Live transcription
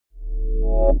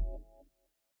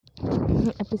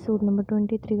episode number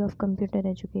 23 of Computer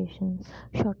Education.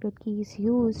 Shortcut keys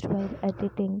used while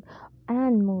editing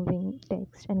and moving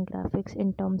text and graphics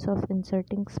in terms of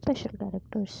inserting special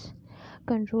characters.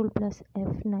 Control plus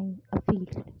F9, a field.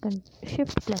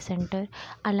 Shift plus enter,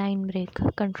 a line break.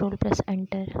 Control plus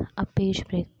enter, a page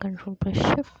break. Control plus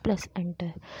shift plus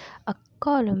enter, a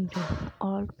column break.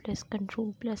 Alt plus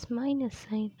control plus minus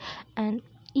sign, and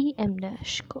EM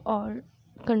dash, or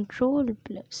control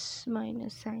plus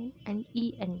minus sign, and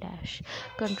en dash.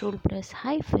 Control plus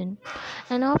hyphen,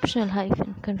 an optional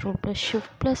hyphen. Control plus shift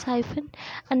plus hyphen,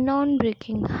 a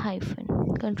non-breaking hyphen.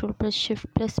 Control plus shift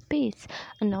plus space,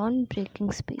 a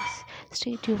non-breaking space.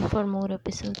 Stay tuned for more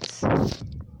episodes.